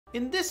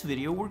In this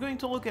video, we're going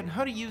to look at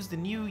how to use the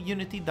new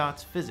Unity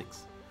Dots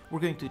physics. We're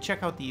going to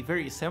check out the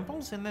various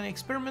samples and then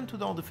experiment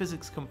with all the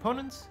physics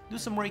components, do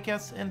some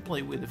Raycasts and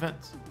play with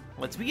events.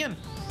 Let's begin!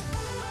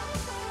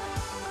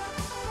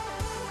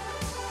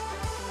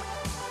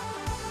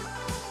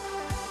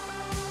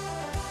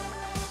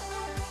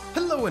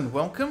 Hello and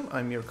welcome,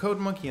 I'm your Code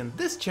Monkey, and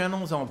this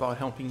channel is all about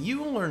helping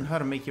you learn how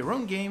to make your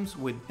own games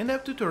with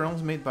in-depth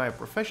tutorials made by a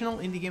professional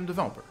indie game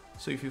developer.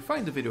 So if you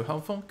find the video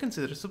helpful,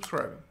 consider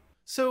subscribing.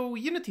 So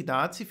Unity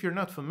Dots, if you're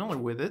not familiar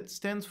with it,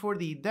 stands for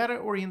the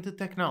Data-Oriented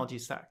Technology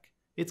Stack.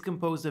 It's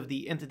composed of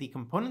the Entity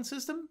Component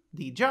System,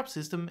 the Job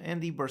System,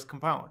 and the Burst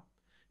Compiler.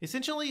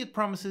 Essentially, it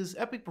promises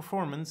epic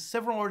performance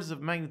several orders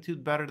of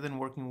magnitude better than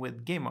working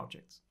with game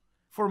objects.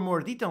 For a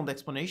more detailed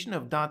explanation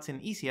of Dots in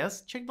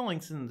ECS, check the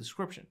links in the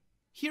description.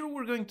 Here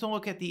we're going to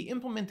look at the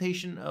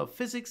implementation of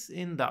physics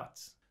in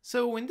Dots.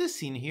 So in this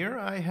scene here,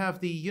 I have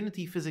the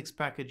Unity Physics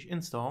package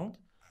installed,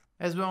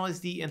 as well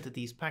as the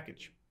Entities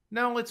package.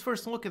 Now let's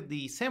first look at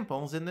the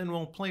samples and then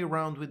we'll play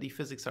around with the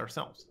physics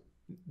ourselves.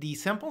 The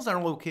samples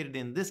are located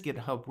in this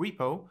GitHub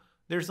repo.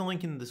 There's a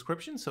link in the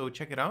description, so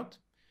check it out.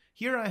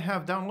 Here I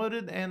have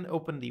downloaded and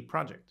opened the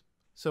project.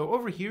 So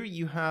over here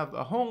you have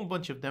a whole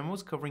bunch of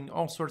demos covering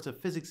all sorts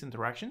of physics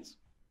interactions.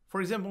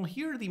 For example,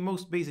 here the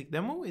most basic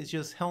demo is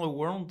just Hello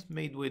World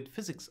made with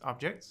physics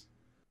objects.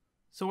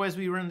 So as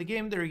we run the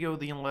game, there you go,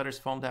 the letters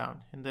fall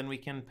down. And then we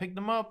can pick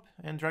them up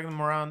and drag them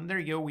around. There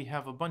you go, we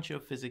have a bunch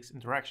of physics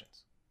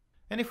interactions.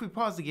 And if we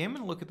pause the game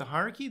and look at the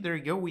hierarchy, there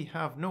you go, we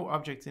have no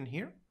objects in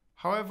here.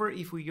 However,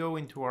 if we go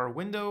into our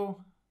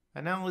window,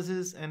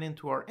 analysis, and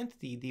into our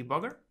entity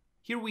debugger,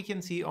 here we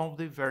can see all of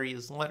the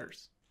various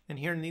letters. And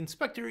here in the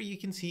inspector, you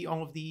can see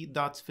all of the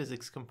Dots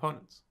physics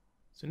components.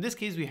 So in this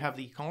case, we have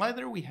the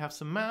collider, we have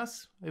some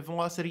mass, a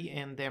velocity,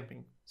 and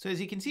damping. So as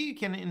you can see, you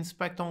can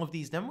inspect all of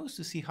these demos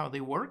to see how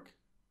they work.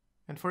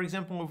 And for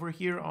example, over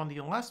here on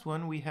the last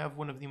one, we have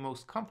one of the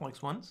most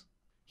complex ones.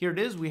 Here it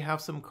is, we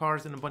have some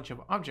cars and a bunch of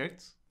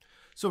objects.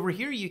 So over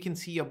here you can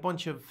see a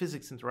bunch of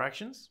physics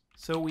interactions.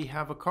 So we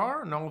have a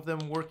car and all of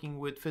them working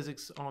with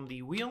physics on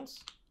the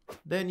wheels.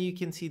 Then you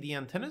can see the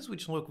antennas,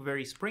 which look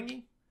very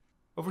springy.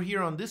 Over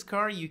here on this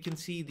car you can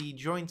see the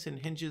joints and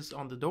hinges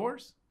on the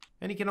doors.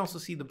 And you can also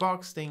see the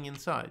box staying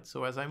inside.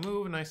 So as I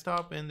move and I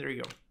stop, and there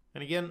you go.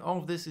 And again, all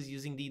of this is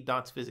using the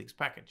Dots physics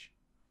package.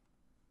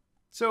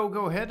 So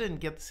go ahead and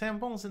get the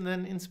samples and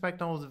then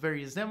inspect all of the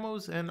various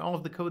demos, and all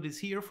of the code is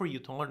here for you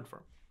to learn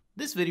from.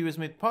 This video is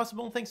made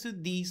possible thanks to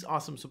these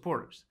awesome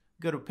supporters.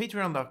 Go to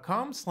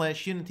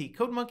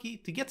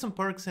patreon.com/unitycodemonkey to get some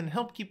perks and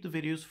help keep the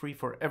videos free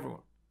for everyone.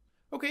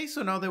 Okay,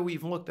 so now that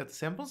we've looked at the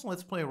samples,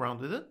 let's play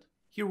around with it.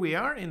 Here we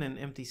are in an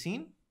empty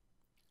scene.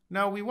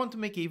 Now we want to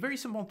make a very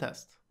simple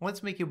test.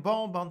 Let's make a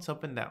ball bounce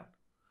up and down.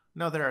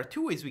 Now there are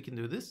two ways we can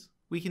do this.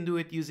 We can do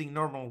it using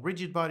normal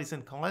rigid bodies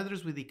and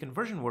colliders with the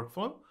conversion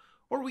workflow,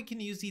 or we can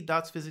use the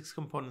Dots physics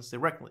components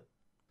directly.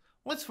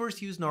 Let's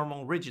first use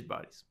normal rigid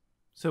bodies.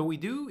 So we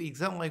do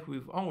exactly like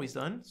we've always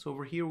done. So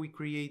over here we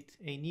create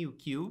a new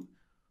cube.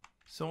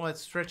 So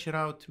let's stretch it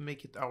out to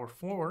make it our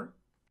floor.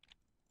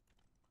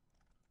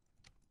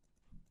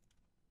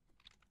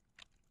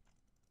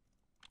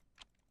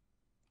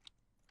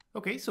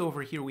 Okay, so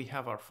over here we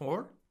have our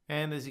floor.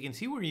 And as you can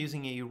see, we're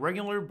using a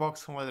regular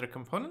box collider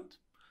component.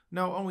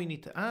 Now all we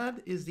need to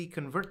add is the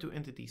convert to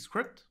entity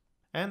script.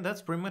 And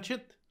that's pretty much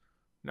it.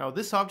 Now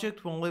this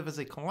object will live as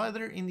a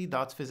collider in the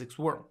Dots physics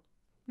world.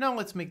 Now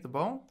let's make the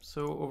ball.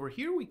 So over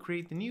here we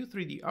create the new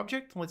 3D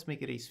object. Let's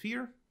make it a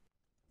sphere.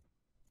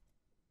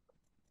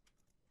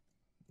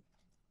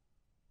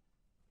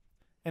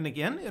 And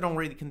again, it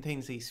already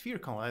contains a sphere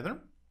collider.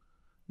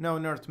 Now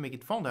in order to make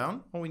it fall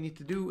down, all we need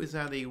to do is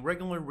add a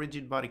regular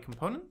rigid body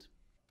component.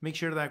 Make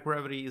sure that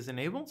gravity is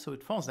enabled so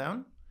it falls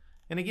down.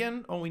 And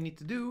again, all we need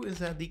to do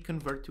is add the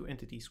convert to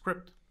entity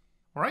script.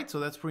 Alright, so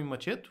that's pretty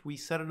much it. We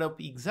set it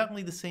up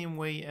exactly the same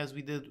way as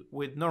we did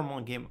with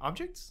normal game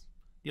objects.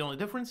 The only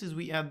difference is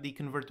we add the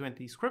convert to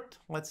entity script.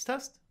 Let's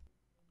test.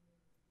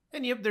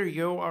 And yep, there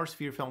you go, our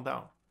sphere fell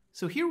down.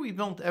 So here we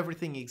built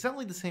everything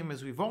exactly the same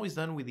as we've always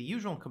done with the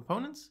usual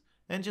components,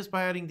 and just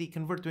by adding the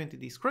convert to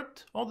entity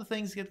script, all the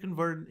things get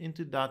converted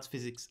into Dots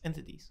physics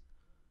entities.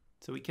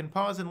 So we can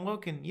pause and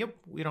look, and yep,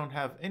 we don't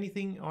have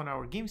anything on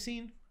our game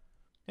scene,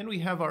 and we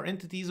have our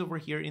entities over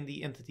here in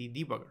the entity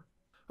debugger.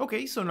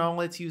 Okay, so now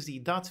let's use the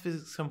Dots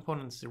physics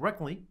components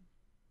directly.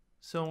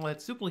 So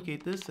let's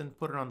duplicate this and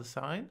put it on the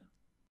side.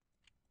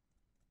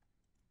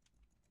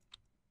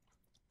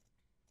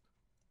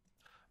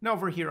 Now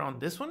over here on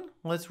this one,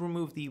 let's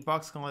remove the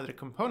box collider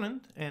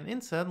component, and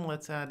instead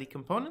let's add a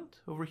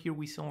component. Over here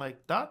we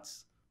select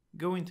Dots,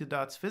 go into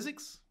Dots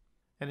physics,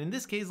 and in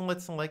this case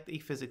let's select a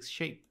physics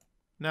shape.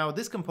 Now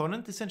this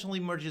component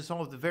essentially merges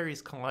all of the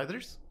various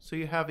colliders, so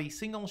you have a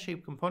single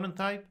shape component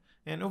type,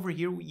 and over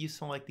here you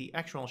select the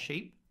actual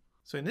shape.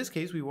 So in this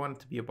case we want it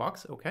to be a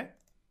box, okay.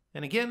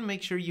 And again,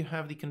 make sure you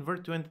have the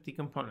convert to entity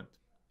component,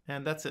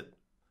 and that's it.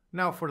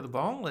 Now for the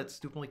ball, let's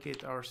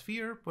duplicate our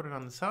sphere, put it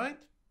on the side.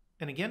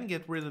 And again,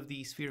 get rid of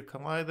the sphere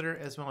collider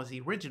as well as the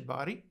rigid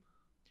body.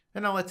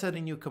 And now let's add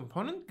a new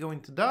component. Go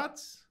into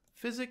dots,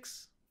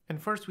 physics,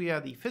 and first we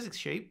add the physics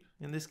shape.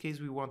 In this case,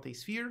 we want a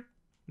sphere.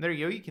 There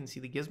you go, you can see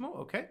the gizmo,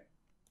 okay.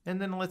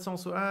 And then let's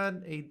also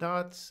add a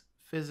dots,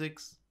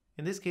 physics.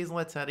 In this case,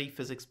 let's add a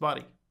physics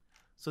body.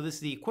 So this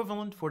is the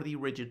equivalent for the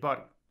rigid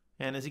body.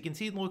 And as you can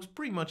see, it looks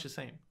pretty much the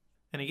same.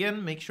 And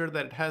again, make sure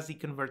that it has the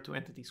convert to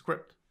entity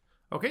script.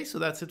 Okay, so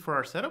that's it for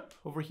our setup.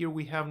 Over here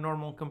we have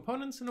normal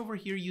components, and over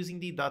here using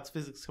the dots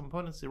physics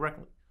components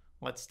directly.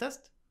 Let's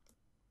test.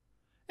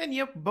 And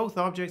yep, both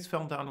objects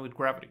fell down with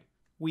gravity.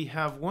 We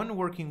have one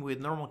working with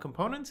normal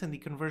components in the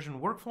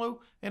conversion workflow,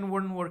 and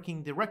one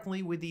working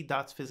directly with the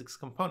dots physics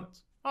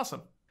components.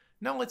 Awesome.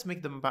 Now let's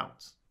make them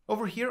bounce.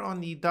 Over here on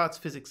the dots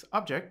physics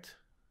object,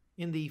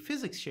 in the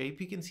physics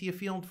shape, you can see a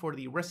field for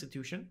the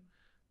restitution.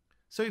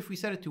 So if we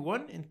set it to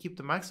 1 and keep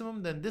the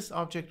maximum, then this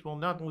object will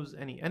not lose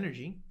any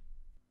energy.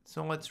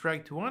 So let's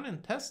drag to 1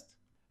 and test.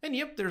 And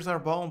yep, there's our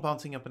ball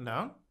bouncing up and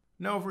down.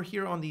 Now over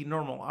here on the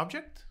normal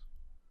object,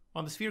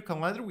 on the sphere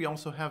collider, we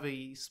also have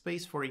a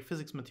space for a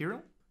physics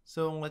material.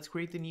 So let's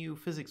create a new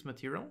physics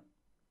material.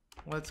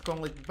 Let's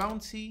call it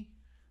bouncy.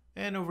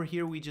 And over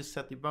here, we just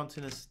set the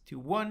bounciness to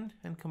 1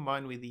 and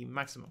combine with the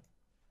maximum.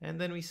 And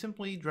then we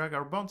simply drag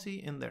our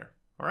bouncy in there.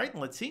 All right,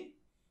 let's see.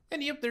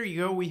 And yep, there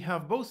you go. We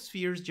have both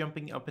spheres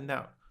jumping up and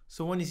down.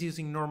 So one is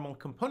using normal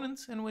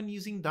components and one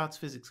using dots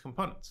physics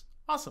components.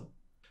 Awesome.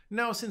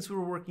 Now, since we're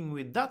working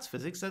with dots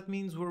physics, that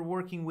means we're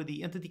working with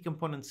the entity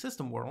component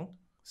system world.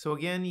 So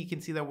again, you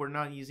can see that we're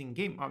not using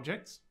game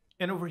objects.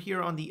 And over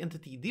here on the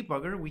entity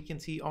debugger, we can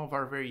see all of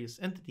our various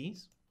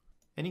entities.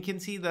 And you can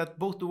see that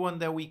both the one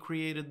that we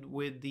created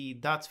with the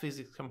dots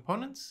physics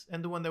components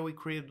and the one that we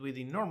created with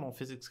the normal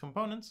physics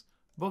components,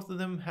 both of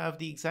them have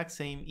the exact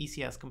same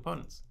ECS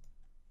components.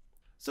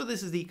 So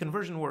this is the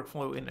conversion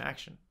workflow in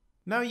action.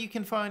 Now you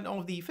can find all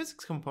of the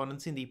physics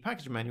components in the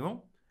package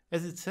manual.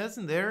 As it says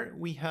in there,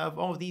 we have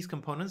all of these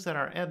components that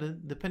are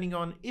added depending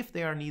on if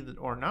they are needed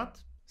or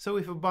not. So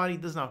if a body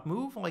does not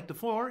move, like the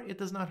floor, it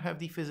does not have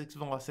the physics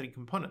velocity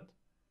component.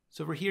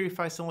 So over here, if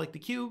I select the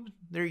cube,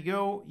 there you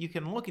go, you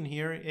can look in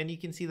here and you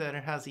can see that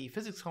it has the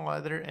physics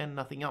collider and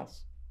nothing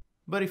else.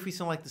 But if we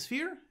select the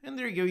sphere, and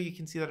there you go, you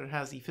can see that it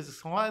has the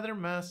physics collider,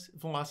 mass,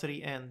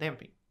 velocity, and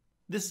damping.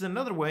 This is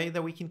another way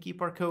that we can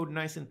keep our code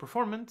nice and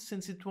performant,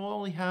 since it will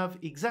only have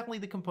exactly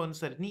the components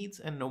that it needs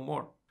and no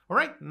more.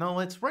 Alright, now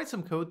let's write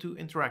some code to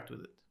interact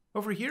with it.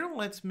 Over here,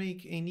 let's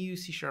make a new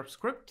C#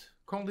 script.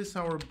 Call this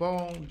our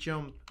ball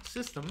jump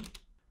system.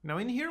 Now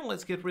in here,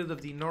 let's get rid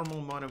of the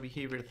normal mono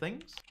behavior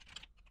things.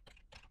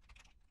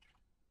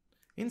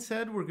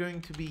 Instead, we're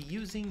going to be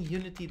using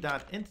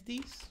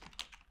unity.entities.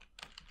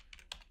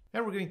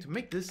 And we're going to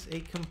make this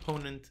a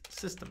component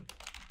system.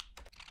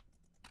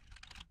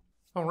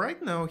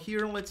 Alright, now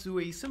here let's do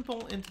a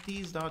simple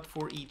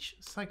entities.forEach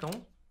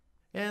cycle.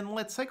 And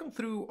let's cycle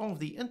through all of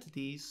the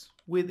entities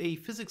with a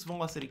physics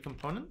velocity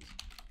component.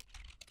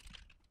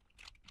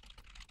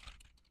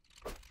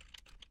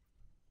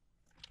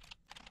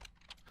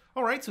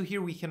 Alright, so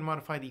here we can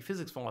modify the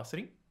physics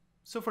velocity.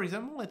 So for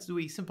example, let's do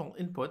a simple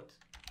input.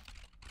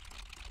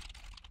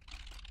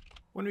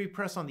 When we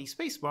press on the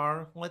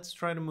spacebar, let's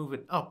try to move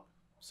it up.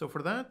 So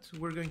for that,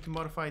 we're going to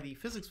modify the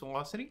physics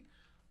velocity,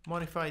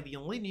 modify the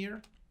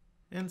linear,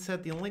 and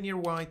set the linear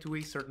y to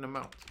a certain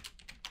amount.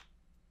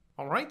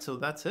 Alright, so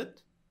that's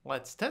it.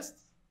 Let's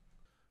test.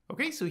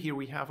 Okay, so here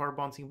we have our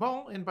bouncing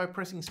ball, and by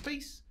pressing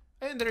space,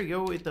 and there you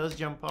go, it does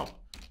jump up.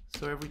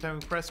 So every time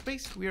we press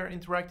space, we are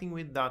interacting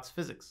with dots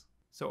physics.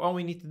 So all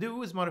we need to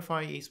do is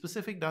modify a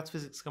specific dots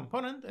physics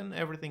component, and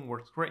everything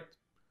works great.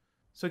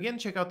 So again,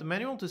 check out the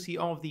manual to see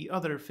all of the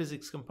other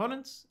physics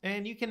components,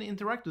 and you can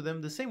interact with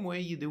them the same way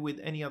you do with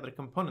any other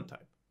component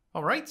type.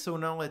 Alright, so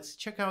now let's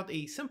check out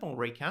a simple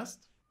Raycast.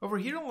 Over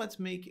here, let's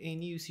make a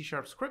new C#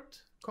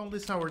 script. Call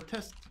this our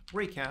test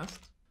Raycast.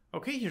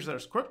 Okay, here's our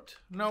script.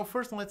 Now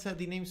first, let's add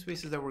the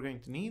namespaces that we're going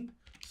to need.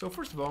 So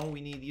first of all,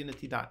 we need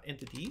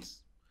unity.entities.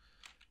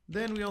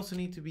 Then we also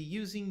need to be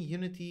using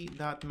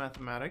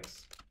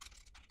unity.mathematics.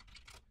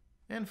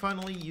 And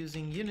finally,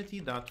 using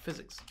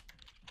unity.physics.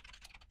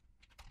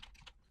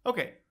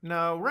 Okay,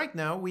 now right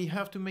now we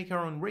have to make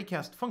our own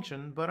Raycast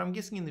function, but I'm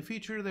guessing in the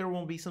future there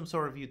will be some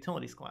sort of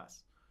utilities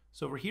class.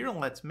 So over here,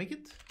 let's make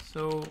it.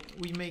 So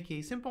we make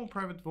a simple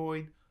private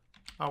void,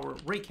 our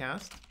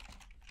Raycast.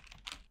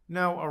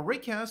 Now our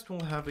Raycast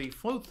will have a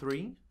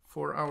float3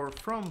 for our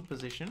from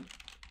position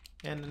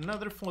and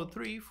another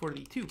float3 for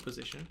the to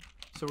position.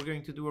 So we're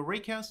going to do a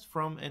Raycast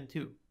from and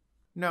to.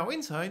 Now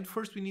inside,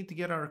 first we need to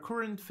get our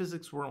current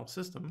physics world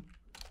system.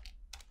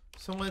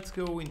 So let's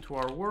go into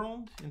our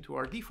world, into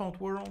our default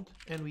world,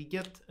 and we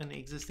get an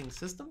existing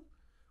system.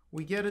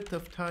 We get it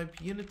of type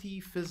Unity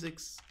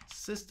Physics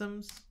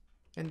Systems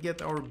and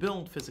get our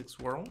build physics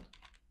world.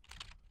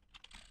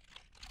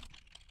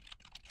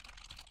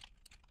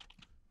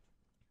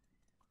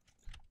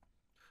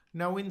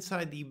 Now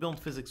inside the build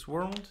physics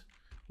world,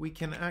 we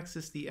can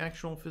access the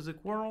actual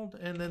physics world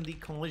and then the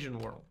collision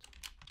world.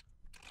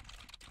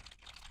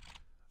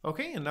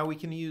 Okay, and now we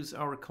can use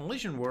our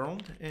collision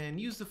world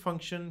and use the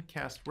function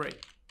castRay.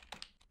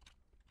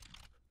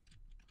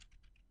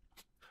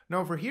 Now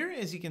over here,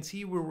 as you can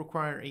see, we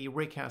require a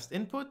Raycast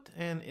input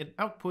and it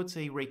outputs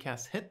a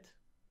Raycast hit.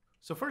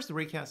 So first, the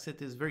Raycast hit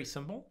is very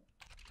simple.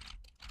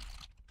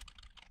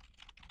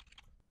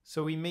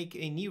 So we make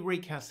a new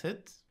Raycast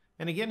hit.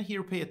 And again,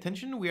 here pay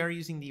attention, we are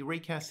using the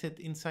Raycast hit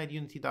inside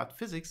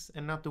Unity.physics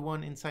and not the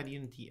one inside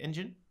Unity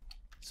engine.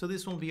 So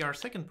this will be our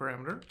second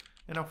parameter.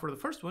 And now for the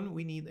first one,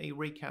 we need a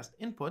Raycast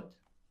input.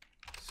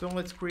 So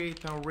let's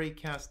create our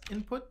Raycast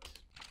input.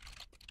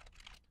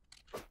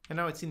 And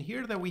now it's in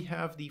here that we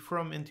have the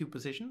from and to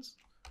positions.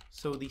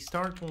 So the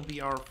start will be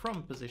our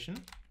from position.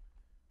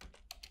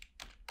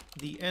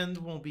 The end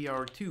will be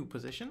our to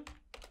position.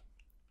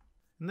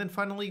 And then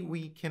finally,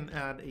 we can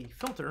add a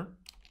filter.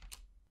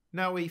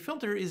 Now a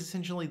filter is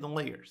essentially the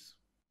layers.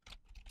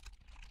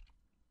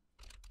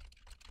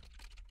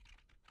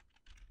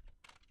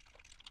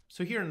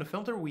 So here in the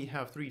filter, we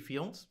have three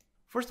fields.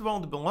 First of all,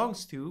 the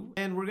belongs to,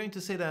 and we're going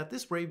to say that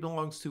this ray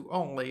belongs to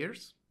all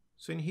layers.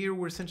 So in here,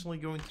 we're essentially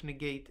going to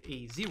negate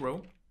a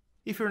 0.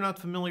 If you're not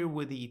familiar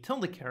with the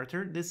tilde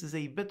character, this is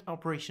a bit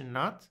operation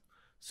not.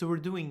 So we're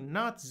doing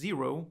not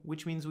 0,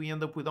 which means we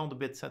end up with all the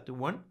bits set to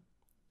 1.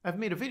 I've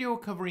made a video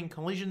covering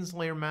collisions,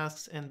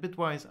 LayerMasks, and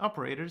Bitwise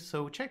operators,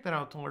 so check that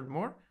out to learn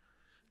more.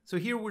 So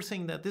here we're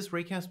saying that this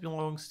Raycast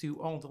belongs to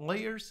all the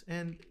layers,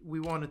 and we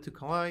want it to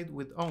collide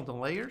with all the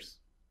layers.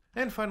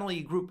 And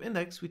finally, group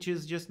index, which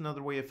is just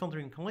another way of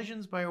filtering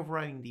collisions by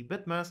overriding the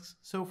bitmasks.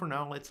 So for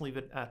now, let's leave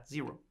it at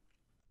 0.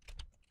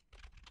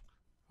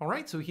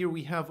 Alright, so here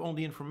we have all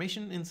the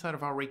information inside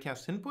of our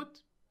Raycast input.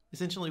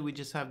 Essentially, we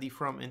just have the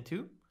from and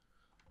to.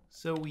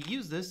 So we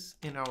use this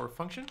in our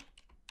function.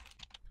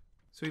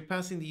 So we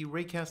pass in the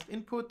Raycast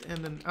input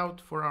and then out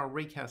for our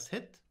Raycast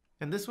hit.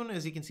 And this one,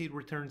 as you can see, it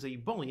returns a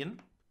boolean.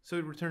 So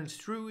it returns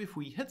true if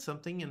we hit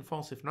something and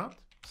false if not.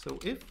 So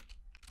if.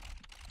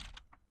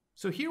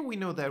 So here we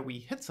know that we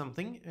hit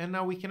something, and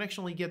now we can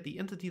actually get the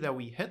entity that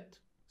we hit.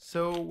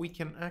 So we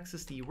can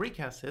access the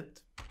Raycast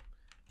hit.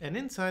 And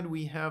inside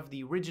we have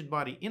the rigid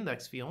body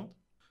index field.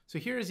 So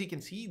here, as you can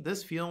see,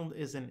 this field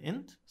is an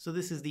int. So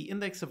this is the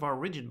index of our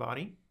rigid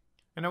body.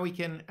 And now we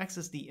can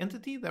access the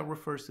entity that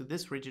refers to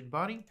this rigid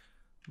body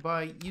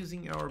by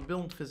using our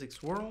build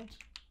physics world.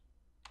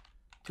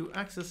 To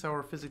access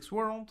our physics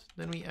world,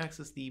 then we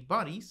access the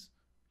bodies,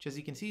 which as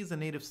you can see is a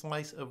native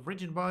slice of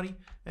rigid body,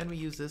 and we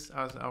use this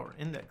as our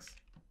index.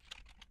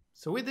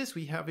 So with this,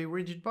 we have a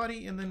rigid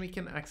body, and then we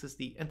can access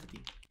the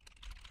entity.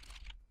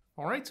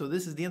 Alright, so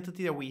this is the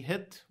entity that we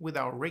hit with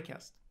our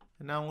Raycast.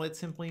 And now let's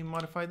simply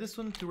modify this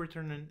one to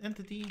return an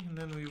entity, and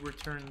then we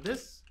return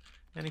this.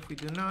 And if we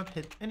do not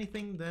hit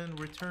anything, then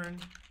return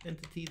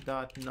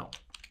entity.null.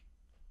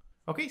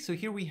 Okay, so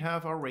here we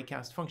have our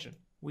Raycast function.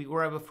 We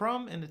grab a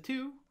from and a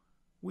to,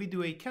 we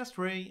do a cast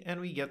ray, and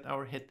we get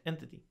our hit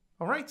entity.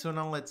 Alright, so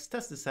now let's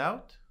test this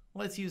out.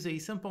 Let's use a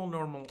simple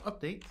normal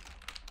update.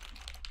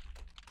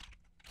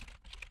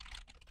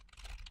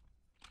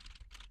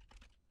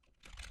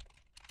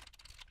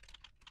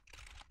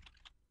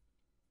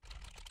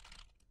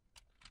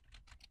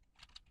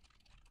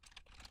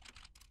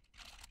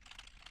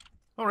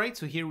 Alright,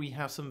 so here we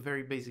have some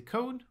very basic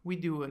code. We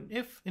do an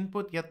if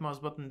input get mouse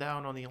button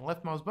down on the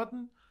left mouse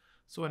button.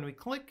 So when we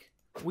click,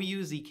 we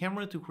use the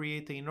camera to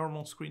create a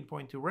normal screen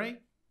point to ray.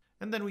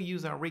 And then we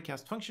use our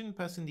Raycast function,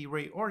 passing the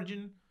ray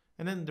origin,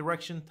 and then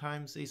direction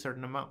times a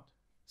certain amount.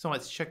 So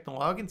let's check the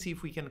log and see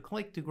if we can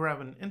click to grab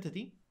an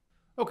entity.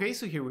 Okay,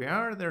 so here we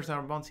are. There's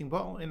our bouncing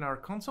ball in our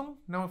console.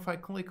 Now if I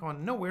click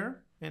on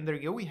nowhere, and there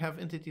you go, we have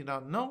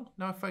entity.null.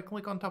 Now if I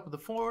click on top of the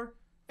floor,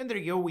 and there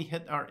you go, we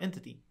hit our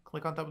entity.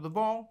 Click on top of the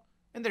ball,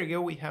 and there you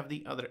go, we have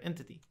the other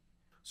entity.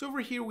 So over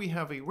here we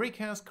have a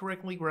Raycast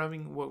correctly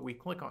grabbing what we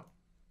click on.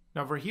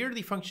 Now over here,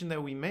 the function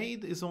that we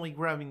made is only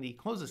grabbing the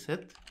closest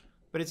hit,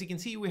 but as you can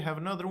see, we have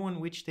another one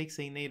which takes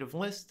a native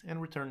list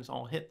and returns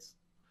all hits.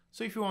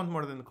 So if you want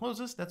more than the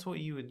closest, that's what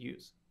you would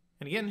use.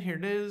 And again, here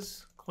it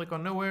is, click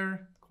on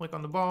nowhere, click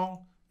on the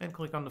ball, and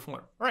click on the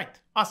floor. All right,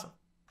 awesome.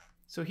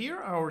 So here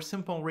our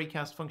simple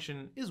Raycast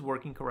function is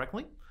working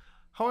correctly.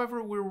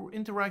 However, we're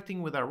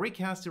interacting with our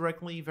Raycast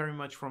directly very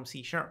much from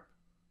C#.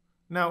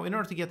 Now, in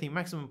order to get the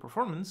maximum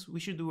performance,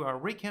 we should do our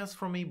Raycast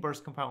from a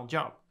burst compiled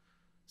job.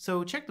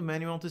 So check the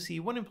manual to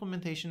see one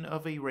implementation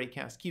of a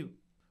Raycast queue.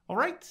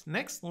 Alright,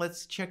 next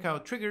let's check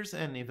out triggers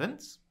and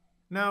events.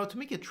 Now to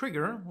make a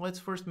trigger, let's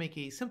first make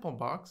a simple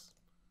box.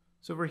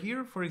 So over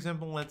here, for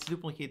example, let's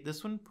duplicate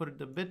this one, put it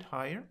a bit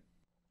higher.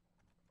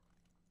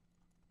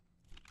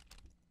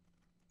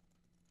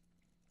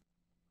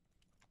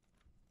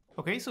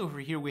 Okay, so over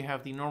here we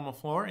have the normal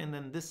floor and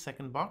then this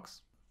second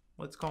box.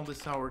 Let's call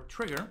this our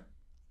trigger.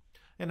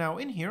 And now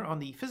in here on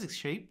the physics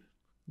shape,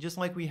 just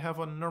like we have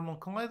on a normal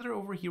collider,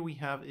 over here we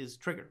have is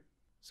trigger.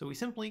 So we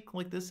simply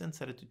click this and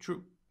set it to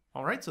true.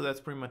 Alright, so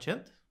that's pretty much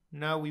it.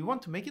 Now we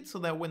want to make it so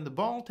that when the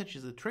ball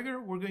touches the trigger,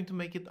 we're going to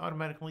make it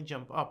automatically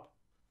jump up.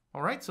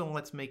 Alright, so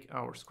let's make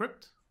our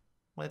script.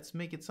 Let's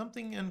make it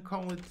something and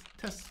call it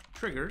test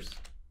triggers.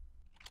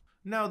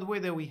 Now the way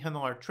that we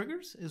handle our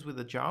triggers is with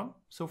a job.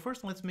 So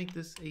first let's make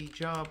this a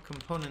job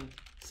component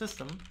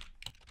system.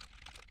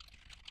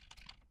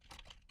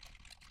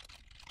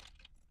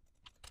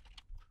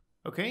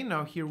 Okay,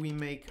 now here we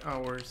make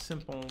our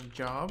simple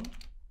job.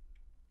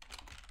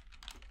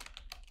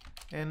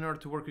 And in order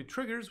to work with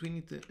triggers, we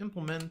need to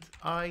implement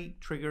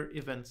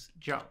iTriggerEvents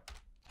job.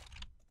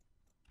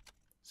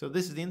 So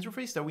this is the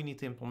interface that we need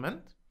to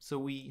implement. So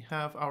we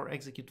have our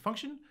execute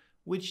function,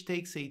 which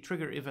takes a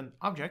trigger event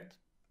object,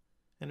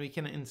 and we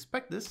can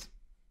inspect this.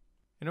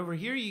 And over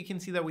here, you can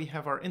see that we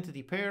have our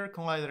entity pair,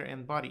 collider,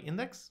 and body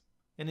index.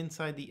 And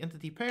inside the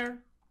entity pair,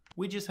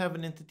 we just have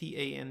an entity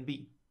A and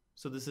B.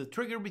 So this is a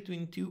trigger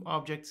between two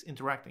objects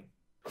interacting.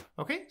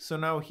 Okay, so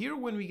now here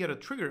when we get a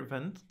trigger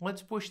event,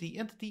 let's push the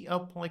entity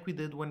up like we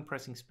did when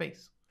pressing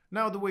space.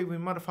 Now the way we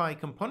modify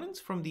components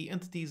from the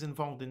entities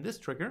involved in this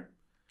trigger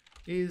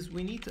is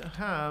we need to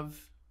have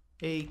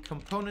a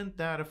component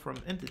data from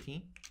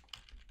entity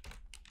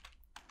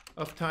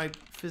of type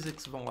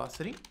physics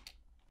velocity.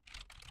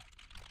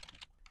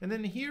 And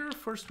then here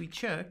first we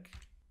check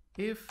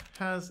if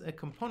has a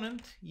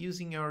component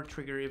using our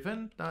trigger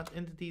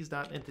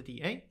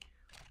event.entities.entity A.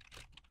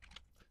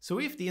 So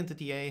if the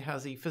entity A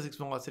has a physics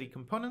velocity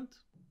component,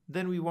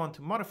 then we want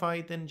to modify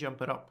it and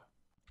jump it up.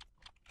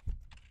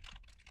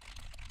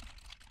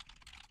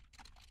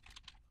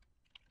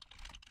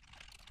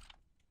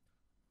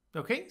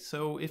 Okay,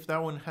 so if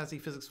that one has a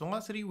physics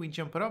velocity, we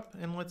jump it up,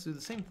 and let's do the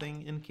same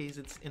thing in case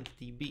it's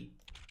entity B.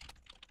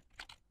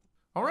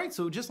 Alright,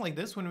 so just like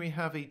this, when we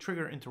have a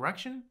trigger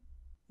interaction,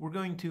 we're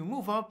going to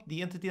move up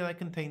the entity that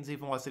contains a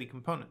velocity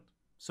component.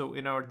 So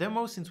in our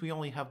demo, since we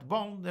only have the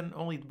ball, then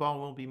only the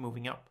ball will be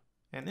moving up.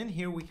 And in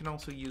here, we can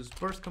also use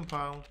burst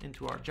compile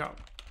into our job.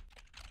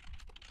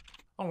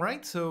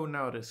 Alright, so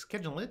now to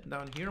schedule it,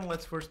 down here,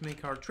 let's first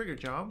make our trigger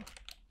job.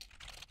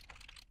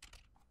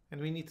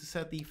 And we need to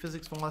set the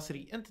physics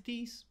velocity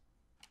entities.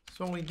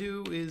 So all we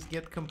do is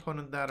get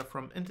component data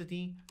from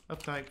entity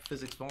of type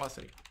physics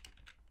velocity.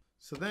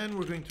 So then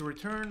we're going to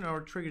return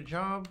our trigger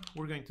job,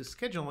 we're going to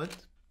schedule it.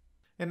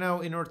 And now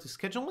in order to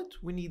schedule it,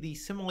 we need the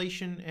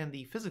simulation and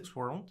the physics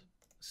world.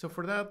 So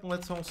for that,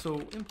 let's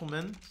also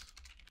implement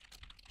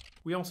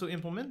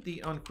the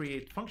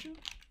onCreate function.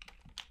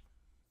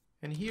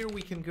 And here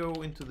we can go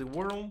into the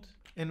world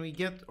and we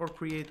get or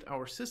create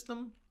our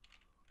system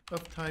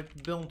of type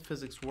build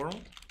physics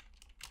world,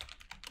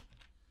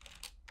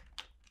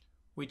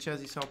 which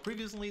as you saw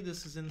previously,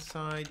 this is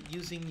inside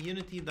using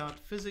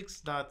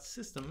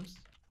unity.physics.systems.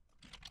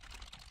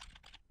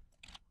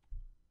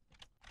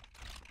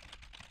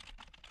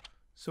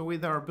 So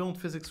with our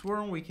build physics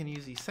world, we can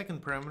use the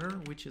second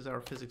parameter, which is our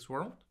physics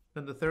world.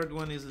 Then the third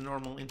one is the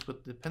normal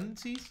input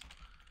dependencies.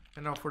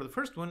 And now for the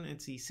first one,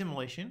 it's the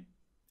simulation.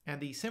 And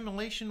the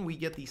simulation, we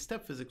get the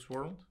step physics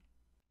world.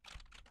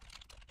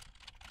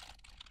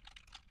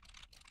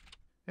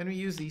 And we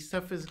use the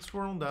step physics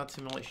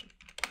world.simulation.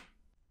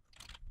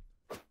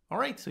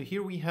 Alright, so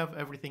here we have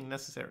everything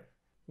necessary.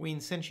 We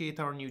instantiate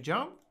our new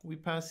job. We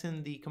pass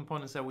in the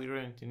components that we're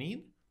going to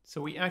need. So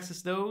we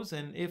access those,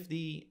 and if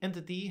the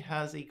entity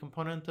has a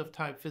component of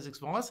type physics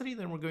velocity,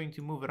 then we're going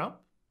to move it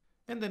up.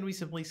 And then we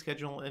simply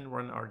schedule and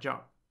run our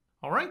job.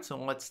 Alright, so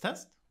let's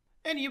test.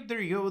 And yep,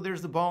 there you go,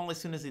 there's the ball. As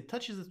soon as it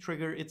touches the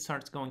trigger, it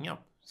starts going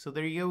up. So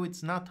there you go,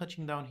 it's not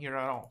touching down here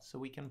at all. So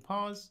we can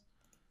pause,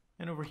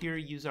 and over here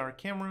use our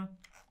camera.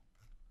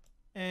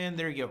 And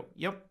there you go,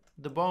 yep,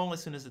 the ball,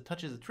 as soon as it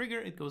touches the trigger,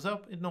 it goes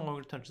up, it no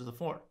longer touches the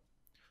floor.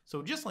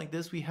 So just like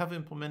this, we have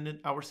implemented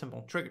our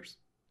simple triggers.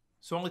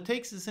 So all it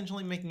takes is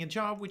essentially making a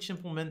job which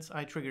implements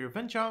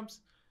iTriggerEvent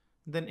jobs.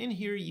 Then in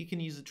here, you can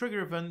use the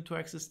trigger event to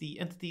access the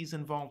entities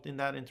involved in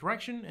that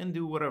interaction and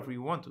do whatever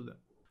you want with them.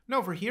 Now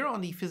over here on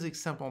the physics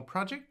sample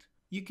project,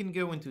 you can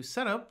go into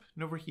setup,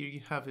 and over here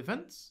you have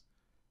events.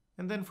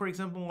 And then for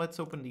example, let's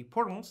open the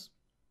portals.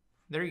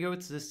 There you go,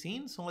 it's this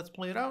scene, so let's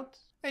play it out.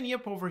 And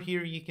yep, over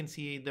here you can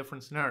see a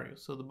different scenario.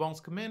 So the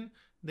balls come in,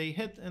 they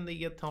hit, and they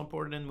get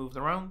teleported and moved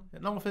around,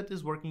 and all of it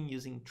is working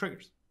using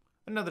triggers.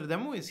 Another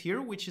demo is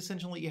here, which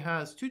essentially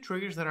has two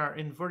triggers that are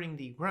inverting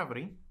the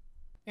gravity.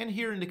 And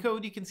here in the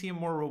code, you can see a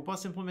more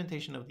robust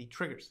implementation of the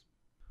triggers.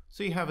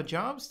 So you have a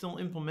job still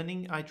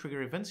implementing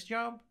iTriggerEvents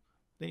job.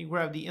 Then you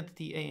grab the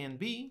entity A and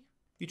B.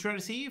 You try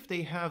to see if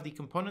they have the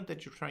component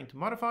that you're trying to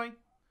modify.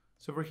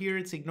 So over here,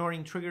 it's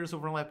ignoring triggers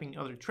overlapping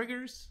other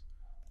triggers.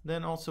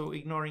 Then also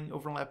ignoring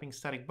overlapping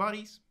static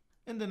bodies.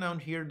 And then down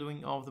here,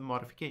 doing all of the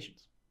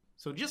modifications.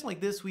 So just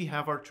like this, we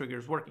have our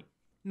triggers working.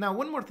 Now,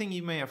 one more thing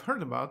you may have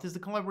heard about is the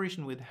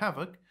collaboration with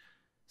Havoc.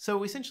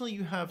 So essentially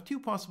you have two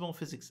possible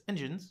physics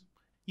engines.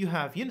 You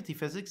have Unity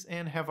Physics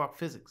and Havoc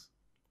Physics.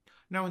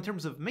 Now in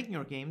terms of making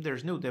your game,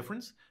 there's no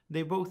difference.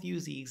 They both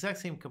use the exact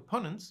same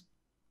components.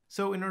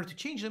 So in order to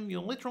change them,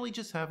 you'll literally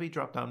just have a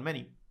drop-down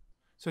menu.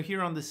 So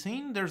here on the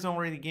scene, there's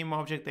already a game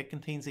object that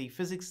contains a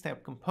physics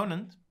step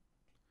component.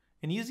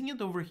 And using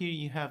it over here,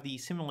 you have the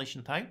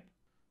simulation type.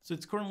 So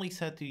it's currently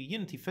set to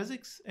Unity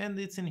Physics, and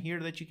it's in here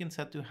that you can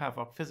set to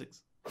Havoc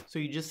Physics. So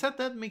you just set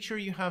that, make sure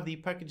you have the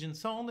package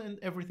installed, and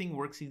everything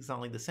works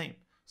exactly the same.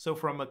 So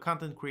from a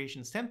content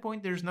creation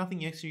standpoint, there's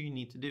nothing extra you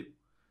need to do.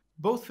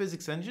 Both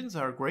physics engines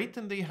are great,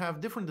 and they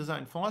have different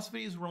design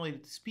philosophies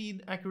related to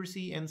speed,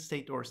 accuracy, and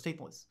state or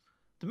stateless.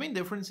 The main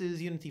difference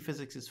is Unity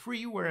Physics is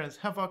free, whereas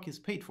Havoc is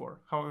paid for.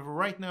 However,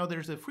 right now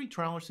there's a free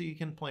trial so you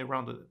can play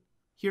around with it.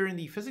 Here in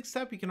the Physics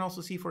tab, you can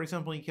also see, for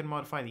example, you can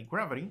modify the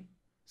gravity.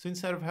 So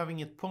instead of having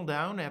it pull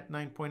down at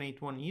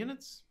 9.81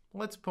 units,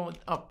 let's pull it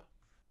up.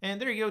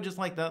 And there you go, just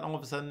like that, all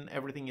of a sudden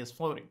everything is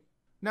floating.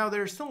 Now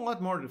there's still a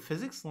lot more to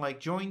physics, like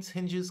joints,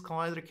 hinges,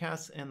 collider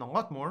casts, and a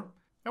lot more.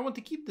 I want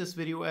to keep this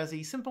video as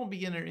a simple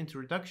beginner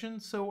introduction,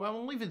 so I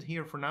will leave it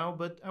here for now,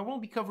 but I will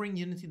be covering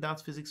Unity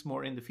Dots Physics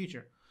more in the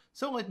future.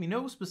 So let me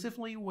know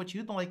specifically what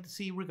you'd like to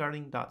see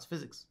regarding Dots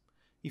Physics.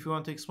 If you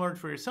want to explore it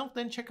for yourself,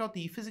 then check out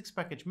the physics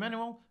package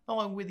manual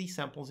along with the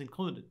samples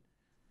included.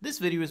 This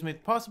video is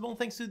made possible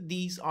thanks to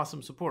these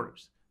awesome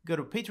supporters. Go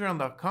to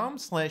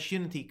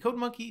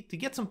patreon.com/unitycodemonkey to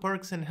get some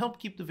perks and help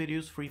keep the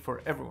videos free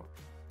for everyone.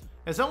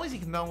 As always, you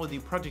can download the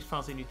project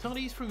files and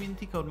utilities from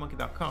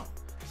unitycodemonkey.com.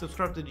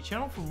 Subscribe to the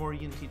channel for more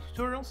Unity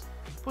tutorials,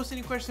 post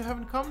any questions you have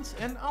in the comments,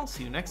 and I'll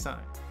see you next time.